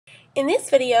In this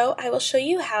video, I will show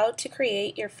you how to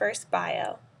create your first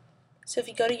bio. So if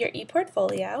you go to your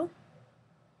ePortfolio,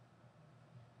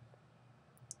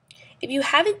 if you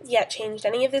haven't yet changed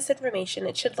any of this information,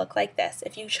 it should look like this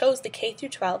if you chose the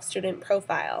K-12 student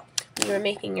profile when you were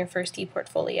making your first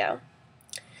ePortfolio.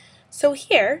 So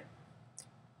here,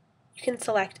 you can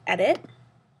select Edit,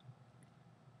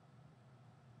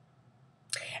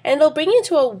 and it'll bring you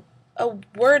to a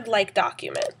Word-like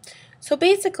document. So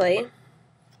basically,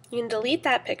 you can delete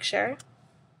that picture,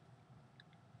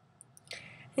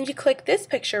 and if you click this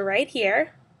picture right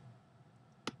here,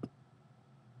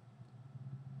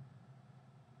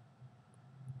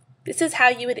 this is how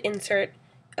you would insert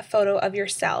a photo of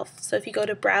yourself. So if you go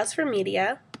to Browse for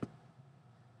Media,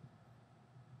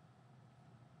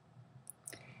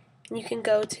 and you can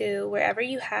go to wherever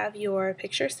you have your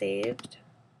picture saved.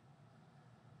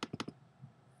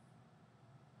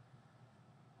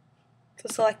 So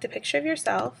select a picture of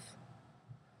yourself.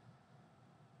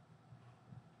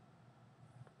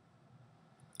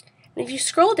 And if you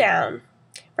scroll down,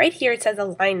 right here it says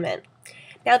alignment.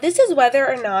 Now this is whether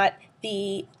or not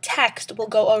the text will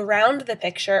go around the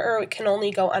picture or it can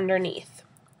only go underneath.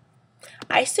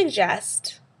 I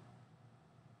suggest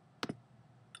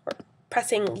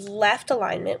pressing left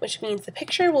alignment, which means the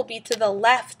picture will be to the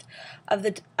left of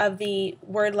the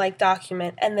Word-like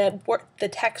document, and the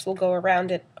text will go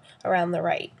around it around the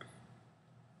right.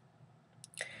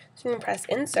 So you can press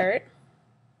Insert,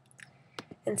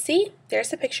 and see,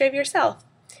 there's a picture of yourself.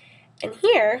 And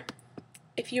here,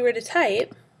 if you were to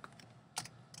type,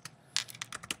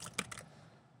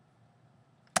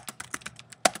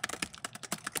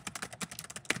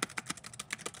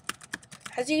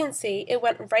 as you can see, it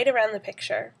went right around the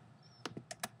picture.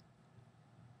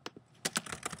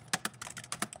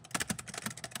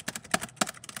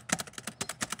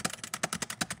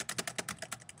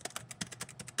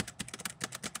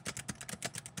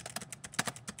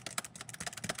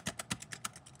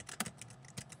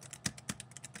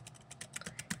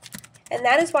 And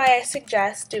that is why I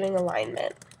suggest doing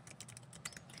alignment.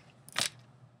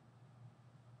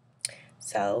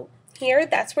 So here,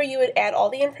 that's where you would add all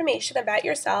the information about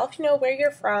yourself, where you're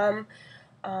from,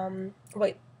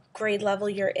 what grade level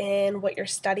you're in, what you're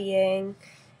studying,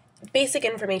 basic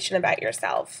information about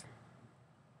yourself.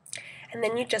 And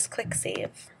then you just click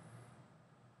Save.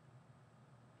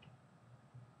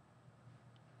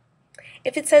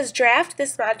 If it says draft,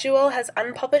 this module has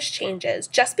unpublished changes.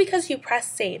 Just because you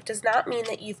press save does not mean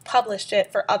that you've published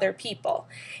it for other people.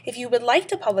 If you would like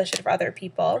to publish it for other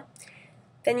people,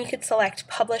 then you could select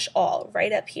Publish All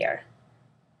right up here.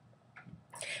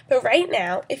 But right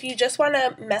now, if you just want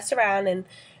to mess around and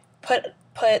put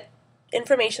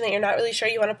information that you're not really sure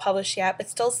you want to publish yet,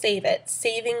 but still save it,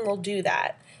 saving will do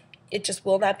that. It just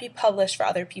will not be published for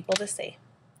other people to see.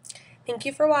 Thank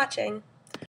you for watching.